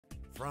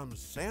from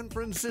San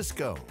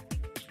Francisco,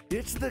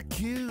 it's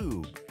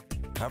theCUBE,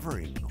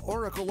 covering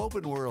Oracle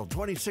OpenWorld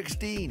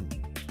 2016.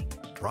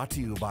 Brought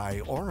to you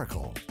by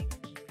Oracle.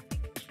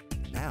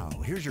 Now,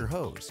 here's your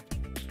host,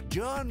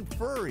 John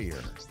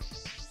Furrier.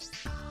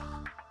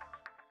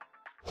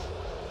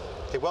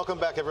 Hey, welcome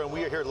back everyone.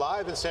 We are here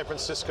live in San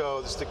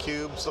Francisco. This is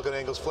theCUBE,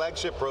 SiliconANGLE's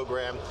flagship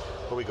program,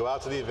 where we go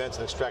out to the events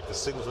and extract the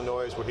signals and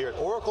noise. We're here at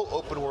Oracle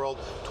OpenWorld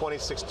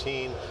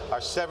 2016, our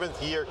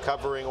 7th year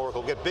covering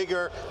Oracle. Get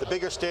bigger, the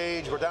bigger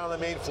stage, we're down on the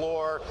main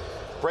floor,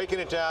 breaking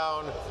it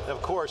down. And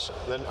of course,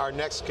 then our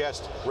next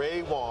guest,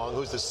 Ray Wang,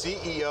 who's the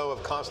CEO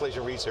of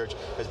Constellation Research,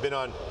 has been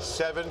on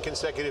 7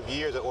 consecutive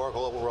years at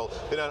Oracle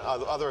OpenWorld, been on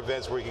other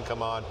events where he can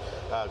come on.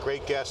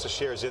 Great guest to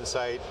share his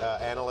insight,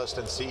 analyst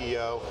and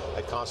CEO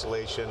at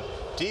Constellation.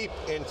 Deep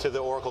into the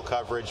Oracle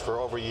coverage for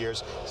over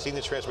years, seen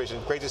the transformation.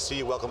 Great to see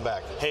you, welcome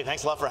back. Hey,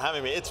 thanks a lot for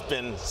having me. It's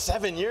been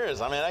 7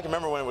 years. I mean, I can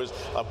remember when it was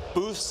a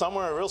booth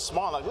somewhere real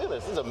small. Like, look at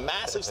this is a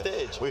massive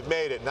stage. We've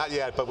made it, not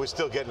yet, but we're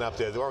still getting up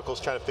there. The Oracle's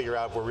trying to figure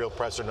out if we're real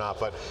press or not,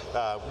 but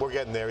we're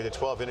getting there. We did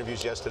 12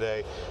 interviews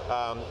yesterday.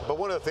 But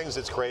one of the things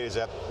that's great is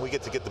that we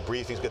get to get the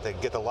briefings,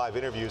 get the live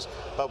interviews,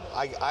 but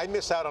I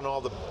miss out on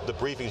all the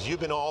briefings.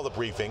 You've been all the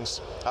briefings.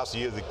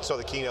 Obviously, you saw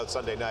the keynote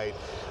Sunday night.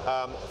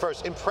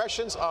 First,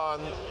 impressions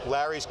on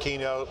Larry's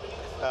keynote,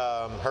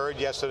 heard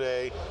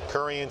yesterday,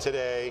 Kurian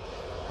today,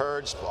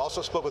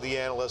 also spoke with the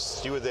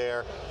analysts, you were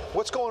there.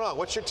 What's going on?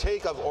 What's your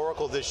take of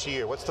Oracle this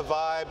year? What's the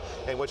vibe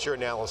and what's your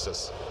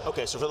analysis?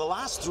 Okay, so for the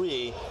last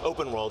 3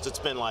 open worlds, it's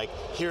been like,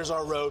 here's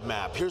our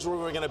roadmap, here's where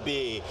we're going to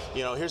be,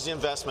 here's the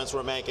investments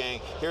we're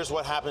making, here's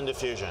what happened to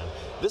Fusion.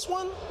 This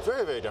one,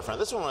 very, very different.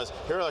 This one was,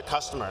 here are the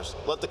customers,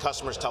 let the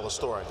customers tell the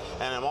story.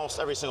 And in almost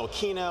every single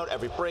keynote,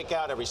 every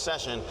breakout, every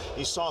session,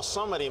 you saw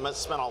somebody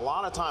spend a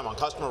lot of time on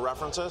customer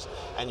references,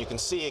 and you can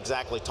see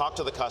exactly, talk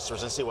to the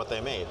customers and see what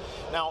they made.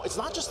 Now, it's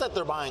not just that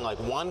they're buying like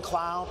one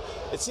cloud,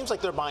 it seems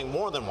like they're buying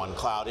more than one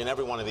cloud in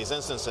every one of these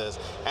instances,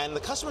 and the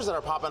customers that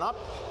are popping up,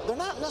 they're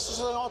not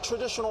necessarily all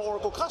traditional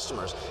Oracle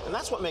customers, and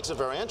that's what makes it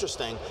very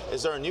interesting,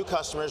 is there are new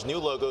customers, new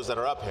logos that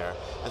are up here,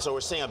 and so we're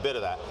seeing a bit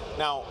of that.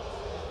 Now,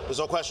 there's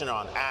no question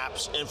on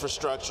apps,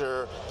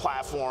 infrastructure,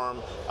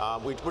 platform.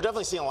 We're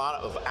definitely seeing a lot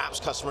of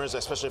apps customers,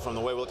 especially from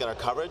the way we look at our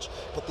coverage,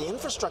 but the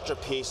infrastructure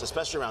piece,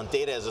 especially around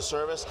data as a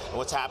service and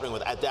what's happening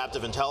with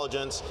adaptive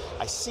intelligence,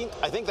 I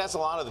think that's a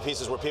lot of the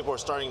pieces where people are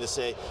starting to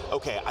say,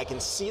 okay, I can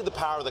see the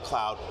power of the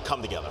cloud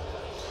come together.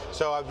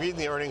 So I'm reading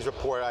the earnings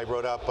report I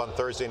wrote up on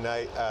Thursday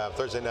night.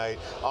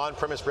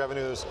 On-premise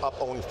revenues up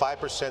only 5%,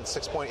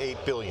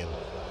 6.8 billion.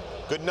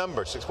 Good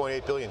number,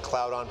 6.8 billion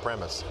cloud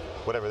on-premise,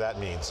 whatever that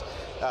means.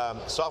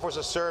 Software as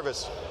a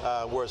service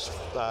was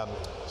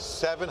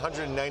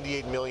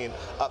 798 million,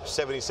 up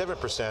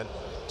 77%.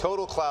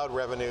 Total cloud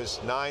revenues,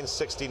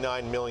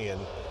 969 million.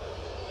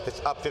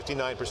 It's up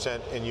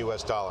 59% in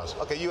US dollars.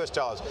 Okay, US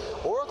dollars.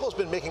 Oracle's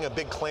been making a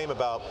big claim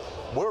about,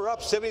 we're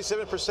up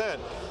 77%. I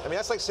mean,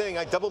 that's like saying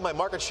I doubled my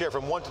market share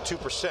from 1% to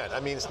 2%. I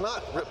mean, it's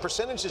not,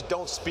 percentages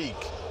don't speak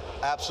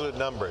absolute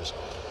numbers.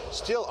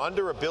 Still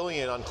under $1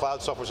 billion on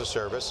cloud software as a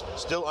service,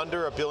 still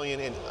under $1 billion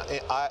in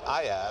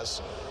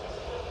IaaS.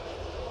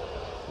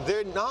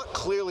 They're not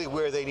clearly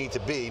where they need to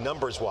be,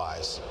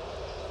 numbers-wise.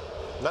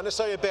 Not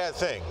necessarily a bad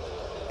thing.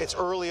 It's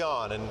early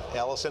on, and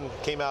Ellison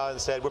came out and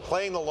said, we're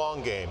playing the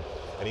long game.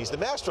 And he's the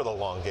master of the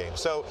long game.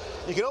 So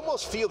you can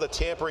almost feel the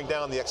tampering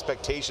down the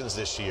expectations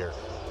this year.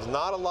 There's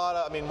not a lot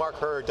of, I mean, Mark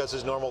Hurd does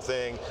his normal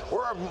thing.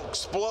 We're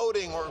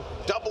exploding, we're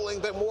doubling a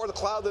bit more the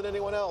cloud than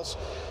anyone else.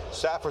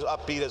 Safra's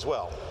upbeat as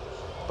well.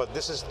 But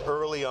this is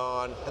early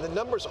on, and the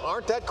numbers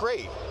aren't that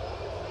great,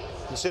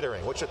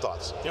 considering. What's your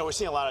thoughts? We're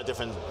seeing a lot of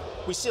different,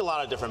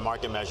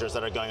 market measures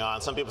that are going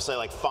on. Some people say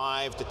like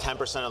 5 to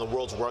 10% of the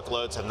world's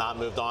workloads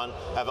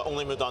have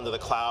only moved on to the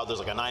cloud. There's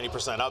like a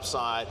 90%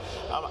 upside.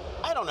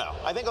 I don't know.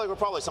 I think like we're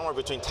probably somewhere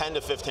between 10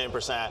 to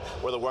 15%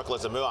 where the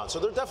workloads have moved on. So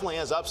there definitely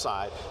is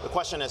upside. The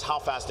question is, how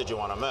fast did you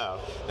want to move?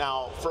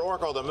 Now, for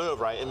Oracle to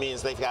move, right, it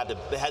means they had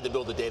to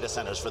build the data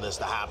centers for this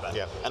to happen.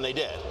 Yeah. And they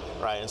did,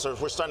 right? And so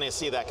we're starting to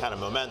see that kind of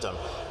momentum.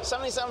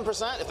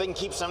 77%, if they can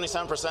keep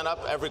 77%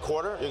 up every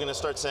quarter, you're going to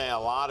start seeing a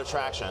lot of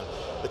traction.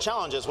 The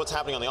challenge is what's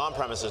happening on the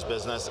on-premises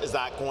business. Is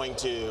that going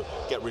to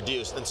get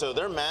reduced? And so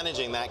they're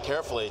managing that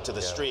carefully to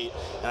the street,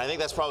 and I think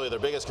that's probably their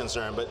biggest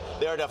concern, but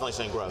they are definitely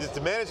seeing growth. The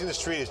managing the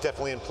street is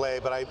definitely in play,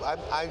 but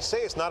I say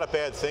it's not a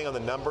bad thing on the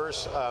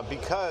numbers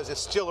because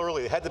it's still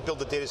early. They had to build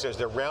the data centers.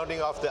 They're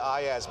rounding off the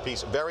IaaS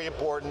piece, very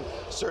important.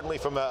 Certainly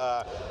from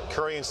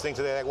Kurian's thing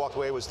today I walked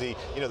away was the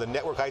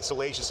network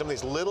isolation. Some of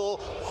these little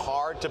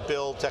hard to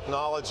build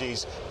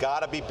technologies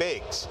got to be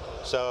baked.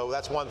 So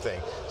that's one thing.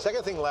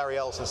 Second thing Larry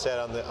Ellison said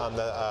on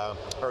the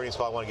earnings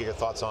call I want to get your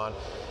thoughts on.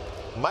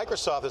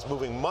 Microsoft is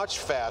moving much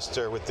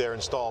faster with their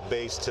installed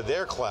base to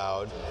their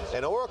cloud,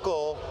 and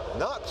Oracle,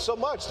 not so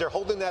much. They're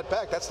holding that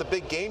back. That's the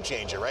big game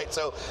changer, right?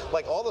 So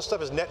like all the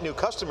stuff is net new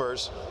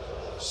customers.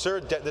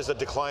 Sure, there's a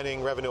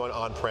declining revenue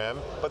on-prem,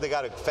 but they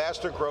got a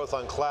faster growth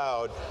on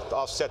cloud to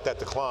offset that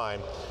decline.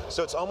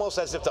 So it's almost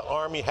as if the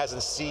army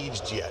hasn't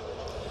sieged yet.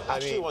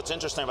 Actually, what's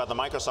interesting about the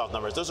Microsoft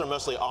numbers, those are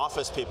mostly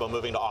Office people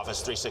moving to Office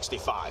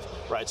 365,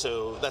 right?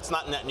 So that's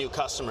not net new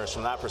customers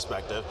from that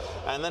perspective.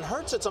 And then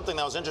Hurt said something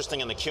that was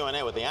interesting in the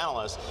Q&A with the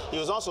analyst. He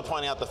was also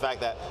pointing out the fact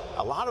that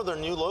a lot of their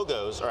new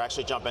logos are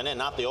actually jumping in,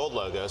 not the old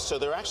logos. So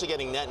they're actually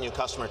getting net new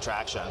customer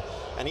traction.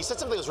 And he said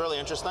something that was really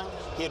interesting.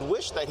 He had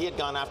wished that he had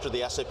gone after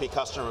the SAP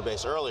customer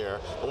base earlier,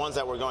 the ones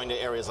that were going to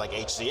areas like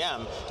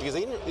HCM, because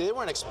they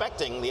weren't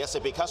expecting the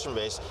SAP customer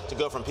base to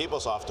go from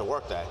PeopleSoft to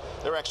Workday.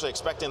 They were actually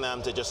expecting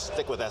them to just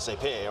stick with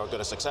SAP or go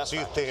to SuccessFactors. So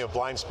you think a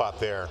blind spot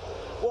there?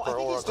 Well, I think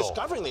Oracle. he's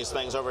discovering these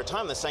things over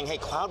time. They're saying, hey,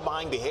 cloud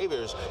buying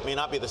behaviors may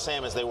not be the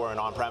same as they were in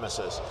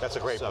on-premises. That's a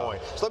great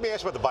point. So let me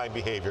ask you about the buying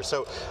behavior.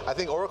 So I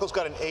think Oracle's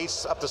got an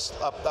ace up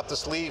the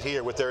sleeve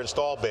here with their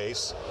install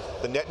base.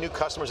 The net new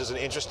customers is an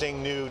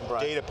interesting new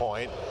data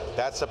point.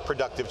 That's a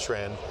productive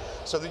trend.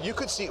 So that you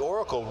could see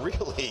Oracle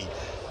really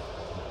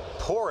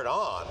pour it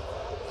on.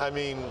 I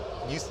mean,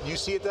 you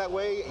see it that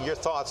way? Your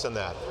thoughts on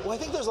that? Well, I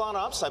think there's a lot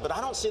of upside, but I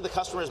don't see the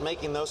customers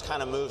making those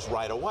kind of moves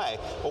right away.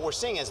 What we're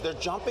seeing is they're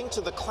jumping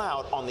to the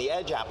cloud on the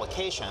edge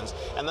applications,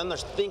 and then they're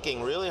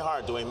thinking really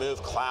hard, do we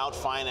move cloud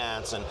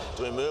finance, and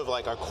do we move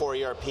like our core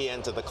ERP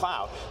into the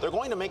cloud? They're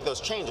going to make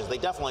those changes, they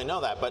definitely know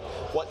that, but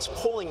what's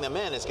pulling them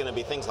in is going to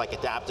be things like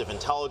adaptive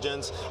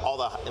intelligence, all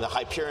the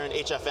Hyperion,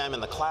 HFM in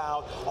the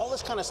cloud, all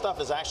this kind of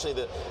stuff is actually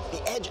the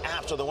edge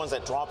apps are the ones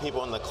that draw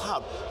people in the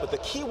cloud, but the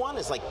key one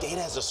is like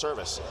data as a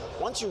service.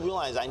 Once you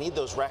realize I need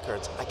those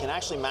records, I can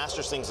actually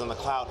master things in the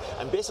cloud.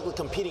 I'm basically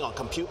competing on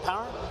compute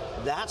power.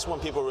 That's when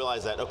people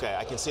realize that, okay,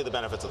 I can see the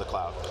benefits of the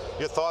cloud.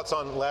 Your thoughts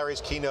on Larry's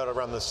keynote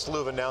around the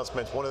slew of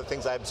announcements? One of the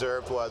things I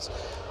observed was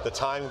the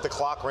time the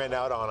clock ran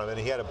out on him, and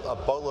he had a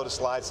boatload of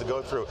slides to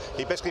go through.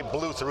 He basically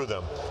blew through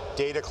them.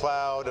 Data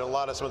cloud and a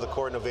lot of some of the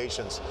core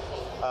innovations.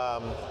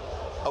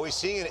 Are we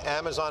seeing in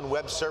Amazon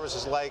Web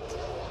Services like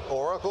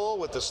Oracle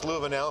with the slew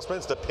of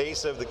announcements, the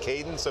pace of the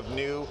cadence of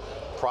new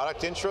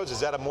product intros? Is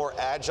that a more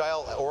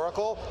agile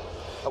Oracle?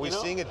 Are we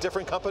seeing a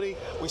different company?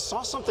 We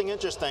saw something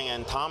interesting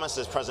in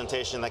Thomas's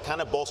presentation that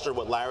kind of bolstered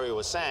what Larry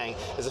was saying,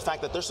 is the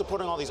fact that they're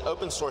supporting all these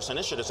open source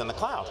initiatives in the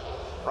cloud,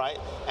 right?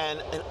 And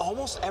in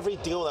almost every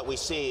deal that we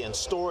see in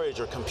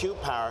storage or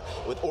compute power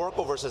with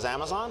Oracle versus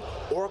Amazon,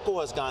 Oracle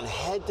has gone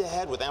head to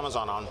head with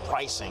Amazon on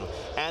pricing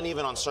and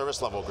even on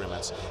service level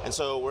agreements. And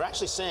so we're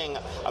actually seeing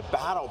a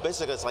battle.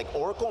 Basically, it's like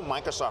Oracle and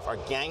Microsoft are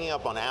ganging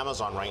up on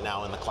Amazon right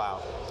now in the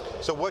cloud.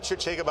 So what's your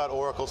take about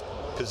Oracle's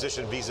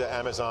position vis-a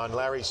Amazon?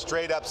 Larry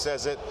straight up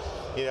says it,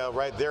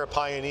 right, they're a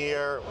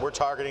pioneer, we're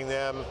targeting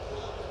them.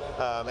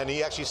 And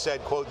he actually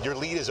said, quote, your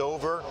lead is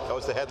over. That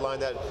was the headline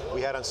that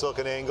we had on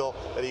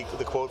SiliconANGLE,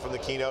 the quote from the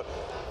keynote.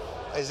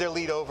 Is their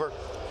lead over?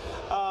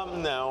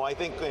 No, I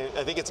think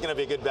it's going to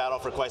be a good battle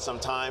for quite some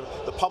time.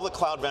 The public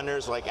cloud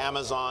vendors like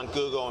Amazon,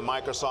 Google, and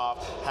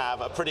Microsoft have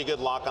a pretty good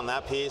lock on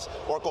that piece.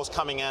 Oracle's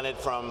coming at it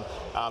from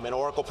an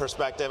Oracle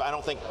perspective. I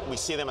don't think we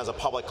see them as a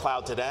public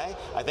cloud today.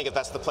 I think if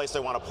that's the place they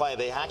want to play,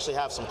 they actually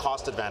have some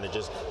cost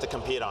advantages to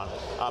compete on.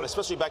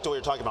 Especially back to what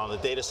you're talking about on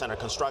the data center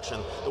construction.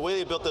 The way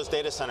they built those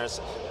data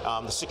centers,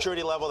 the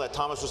security level that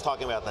Thomas was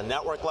talking about, the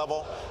network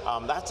level,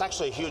 that's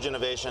actually a huge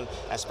innovation,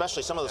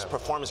 especially some of those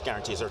performance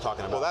guarantees they're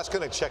talking about. Well, that's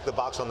going to check the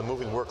box on the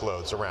moving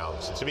workloads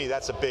around. So to me,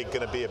 that's going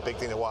to be a big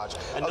thing to watch.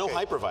 And no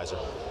hypervisor.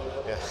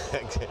 Yeah.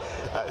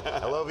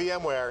 Hello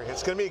VMware.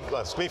 It's going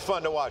to be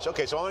fun to watch.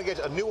 Okay, so I want to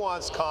get a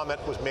nuanced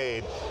comment was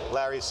made.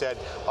 Larry said,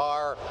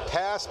 our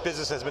past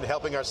business has been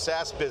helping our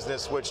SaaS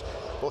business, which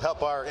will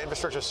help our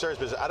infrastructure service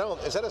business.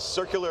 Is that a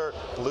circular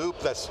loop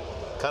that's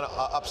kind of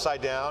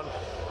upside down?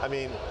 I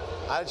mean,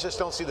 I just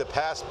don't see the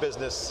past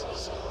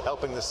business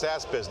helping the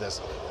SaaS business.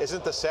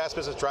 Isn't the SaaS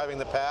business driving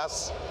the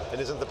PaaS?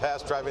 And isn't the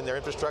PaaS driving their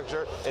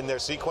infrastructure in their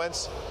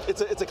sequence?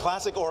 It's a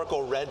classic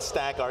Oracle red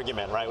stack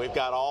argument, right? We've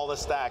got all the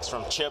stacks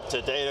from chip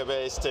to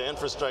database to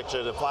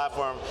infrastructure to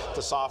platform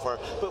to software.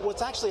 But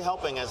what's actually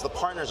helping is the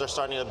partners are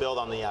starting to build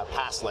on the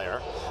PaaS layer.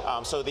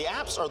 So the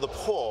apps are the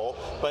pull,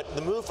 but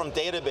the move from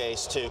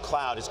database to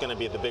cloud is going to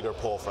be the bigger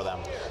pull for them.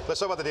 Let's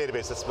talk about the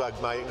database.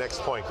 That's my next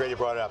point. Great you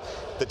brought it up.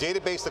 The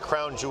database, the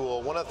crown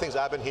jewel. One of the things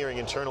I've been hearing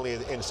internally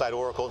inside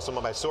Oracle, and some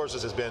of my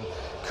sources, has been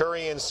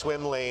curry and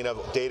swim lane of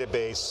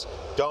database.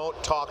 Don't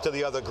talk to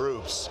the other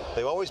groups.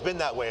 They've always been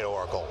that way at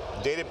Oracle.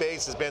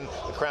 Database has been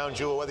the crown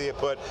jewel, whether you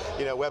put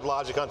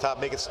WebLogic on top,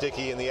 make it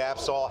sticky, and the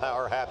apps all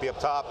are happy up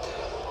top.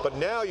 But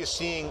now you're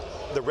seeing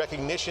the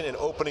recognition and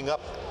opening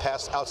up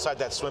past outside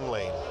that swim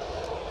lane.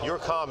 Your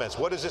comments,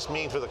 what does this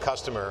mean for the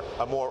customer?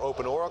 A more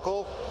open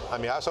Oracle? I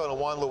mean, I saw in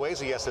Juan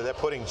Luisa yesterday, they're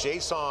putting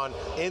JSON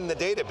in the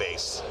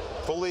database,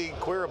 fully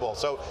queryable.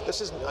 So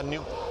this is a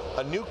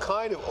new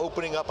kind of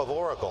opening up of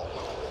Oracle.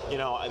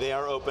 they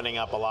are opening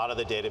up a lot of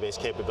the database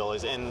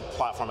capabilities in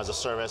platform as a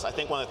service. I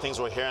think one of the things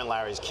we're hearing in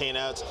Larry's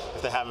keynotes,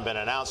 if they haven't been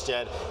announced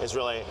yet, is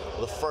really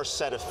the first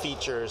set of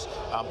features.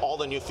 All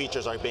the new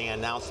features are being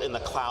announced in the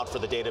cloud for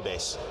the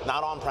database.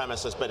 Not on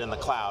premises, but in the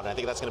cloud. And I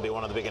think that's going to be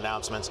one of the big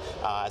announcements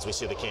as we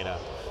see the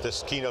keynote.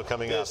 This keynote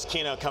coming up. This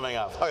keynote coming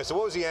up. Okay, so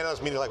what was the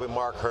analyst meeting like with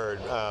Mark Hurd?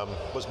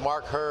 Was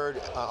Mark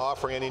Hurd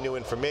offering any new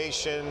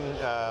information?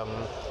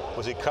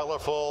 Was he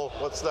colorful?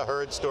 What's the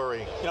Hurd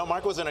story?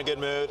 Mark was in a good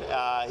mood.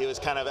 He was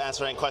kind of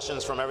answering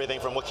questions from everything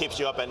from what keeps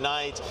you up at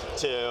night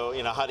to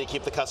how do you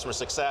keep the customer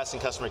success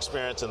and customer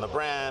experience in the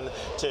brand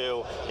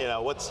to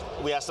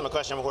we asked him a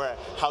question where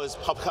how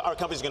our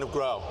company's going to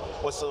grow?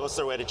 What's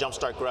their way to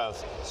jumpstart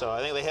growth? So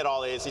I think they hit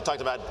all these. He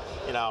talked about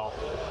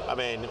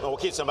what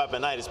keeps him up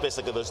at night is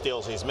basically those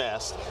deals he's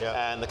missed.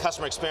 Yeah. And the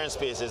customer experience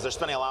piece is they're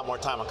spending a lot more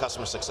time on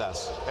customer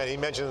success. And he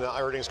mentioned in the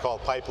earnings call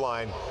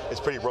pipeline is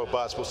pretty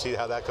robust. We'll see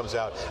how that comes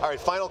out. All right,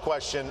 final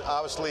question.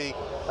 Obviously,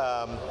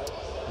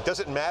 does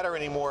it matter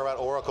anymore about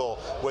Oracle,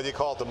 whether you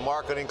call it the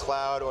marketing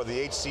cloud or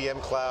the HCM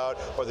cloud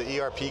or the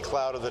ERP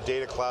cloud or the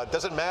data cloud?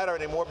 Doesn't matter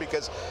anymore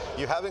because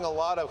you're having a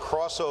lot of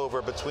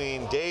crossover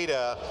between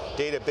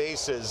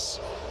databases,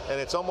 and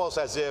it's almost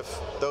as if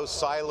those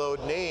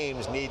siloed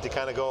names need to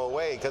kind of go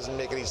away. It doesn't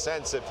make any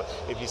sense if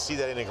you see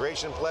that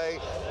integration play.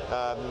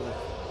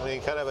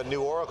 Kind of a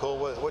new Oracle.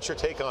 What's your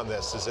take on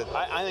this? Is it?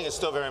 I think it's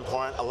still very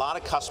important. A lot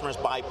of customers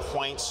buy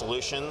point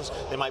solutions.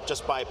 They might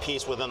just buy a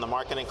piece within the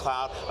marketing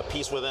cloud, a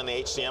piece within the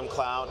HCM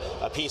cloud,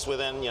 a piece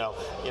within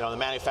the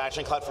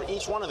manufacturing cloud. For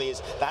each one of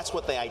these, that's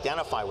what they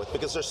identify with,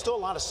 because there's still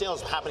a lot of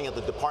sales happening at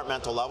the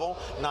departmental level,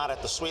 not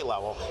at the suite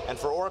level. And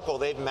for Oracle,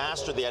 they've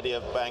mastered the idea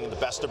of buying the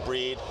best of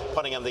breed,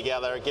 putting them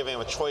together, giving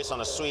them a choice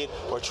on a suite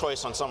or a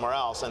choice on somewhere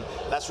else, and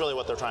that's really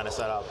what they're trying to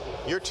set up.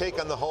 Your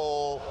take on the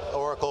whole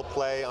Oracle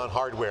play on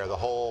hardware, the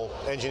whole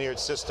engineered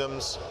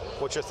systems,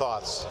 what's your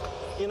thoughts?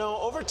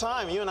 Over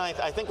time, you and I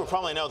think we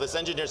probably know this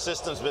engineered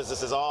systems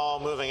business is all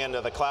moving into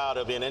the cloud.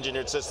 It'll be an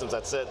engineered systems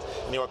that sit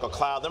in the Oracle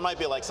cloud. There might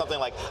be something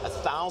like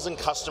 1,000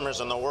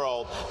 customers in the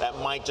world that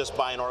might just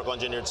buy an Oracle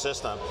engineered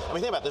system.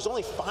 Think about it, there's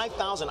only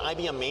 5,000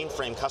 IBM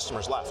mainframe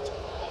customers left.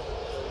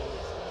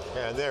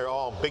 Yeah, and they're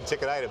all big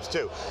ticket items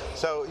too.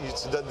 So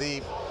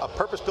the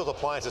purpose-built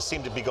appliances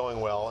seem to be going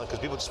well because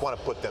people just want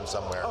to put them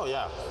somewhere. Oh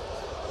yeah.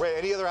 Ray,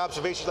 any other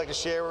observations you'd like to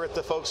share with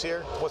the folks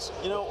here?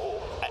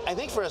 I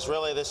think for us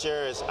really this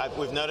year is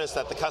we've noticed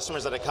that the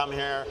customers that have come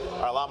here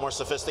are a lot more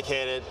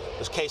sophisticated.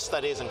 There's case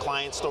studies and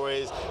client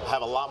stories,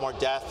 have a lot more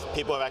depth.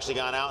 People have actually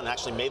gone out and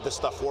actually made this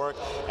stuff work.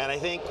 And I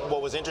think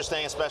what was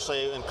interesting,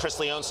 especially in Chris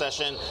Leone's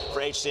session for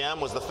HCM,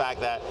 was the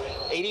fact that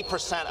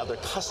 80% of their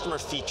customer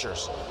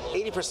features,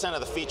 80%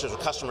 of the features were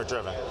customer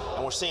driven.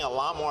 And we're seeing a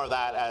lot more of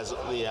that as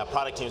the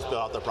product teams build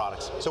out their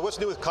products. So what's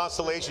new with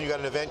Constellation? You got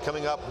an event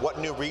coming up. What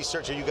new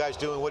research are you guys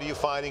doing? What are you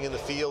finding in the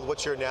field?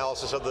 What's your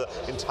analysis of the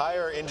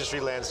entire industry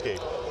landscape?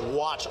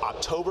 Watch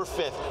October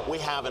 5th. We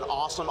have an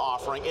awesome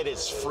offering. It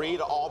is free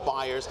to all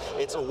buyers.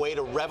 It's a way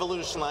to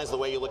revolutionize the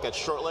way you look at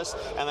shortlists.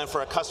 And then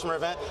for a customer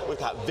event, we've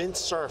got Vince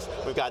Cerf,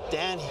 we've got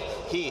Dan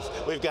Heath,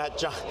 we've got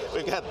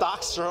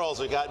Doc Searles,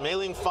 we've got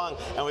Mei-Ling Fung,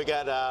 and we've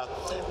got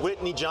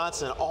Whitney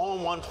Johnson, all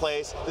in one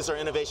place. This is our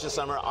Innovation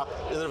Summit,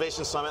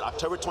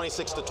 October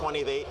 26th to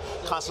 28th.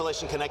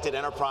 Constellation Connected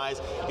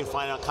Enterprise. You can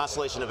find it on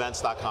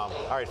constellationevents.com.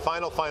 All right,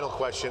 final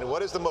question.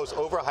 What is the most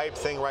overhyped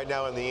thing right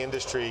now in the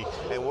industry,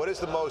 and what is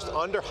the most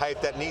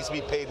underhyped that needs to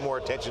be paid more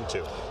attention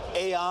to?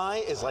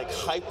 AI is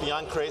hype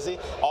beyond crazy.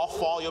 All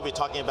fall you'll be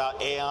talking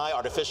about AI,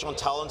 artificial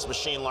intelligence,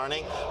 machine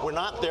learning. We're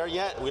not there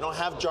yet. We don't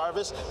have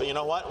Jarvis, but you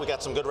know what? We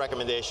got some good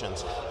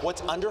recommendations.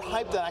 What's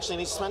underhyped that actually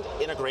needs to spend?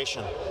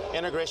 Integration.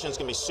 Integration is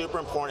going to be super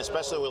important,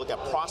 especially when we look at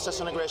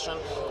process integration,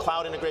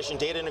 cloud integration,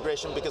 data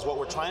integration, because what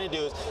we're trying to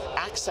do is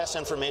access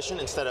information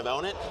instead of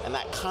own it, and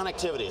that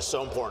connectivity is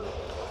so important.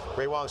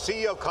 Ray Wang,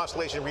 CEO of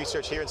Constellation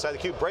Research here inside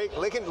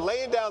theCUBE.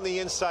 Laying down the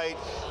insight.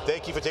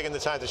 Thank you for taking the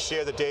time to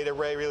share the data,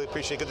 Ray. Really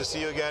appreciate it. Good to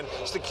see you again.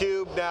 It's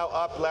theCUBE now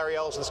up. Larry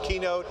Ellison's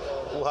keynote.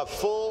 We'll have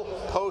full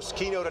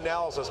post-keynote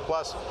analysis.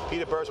 Plus,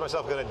 Peter Burris and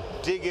myself are going to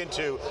dig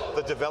into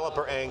the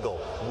developer angle.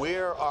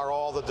 Where are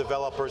all the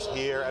developers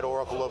here at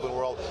Oracle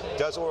OpenWorld?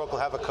 Does Oracle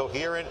have a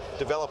coherent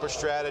developer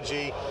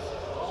strategy?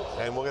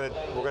 And we're going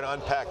to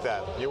unpack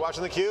that. You're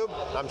watching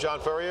theCUBE. I'm John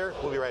Furrier.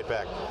 We'll be right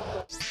back.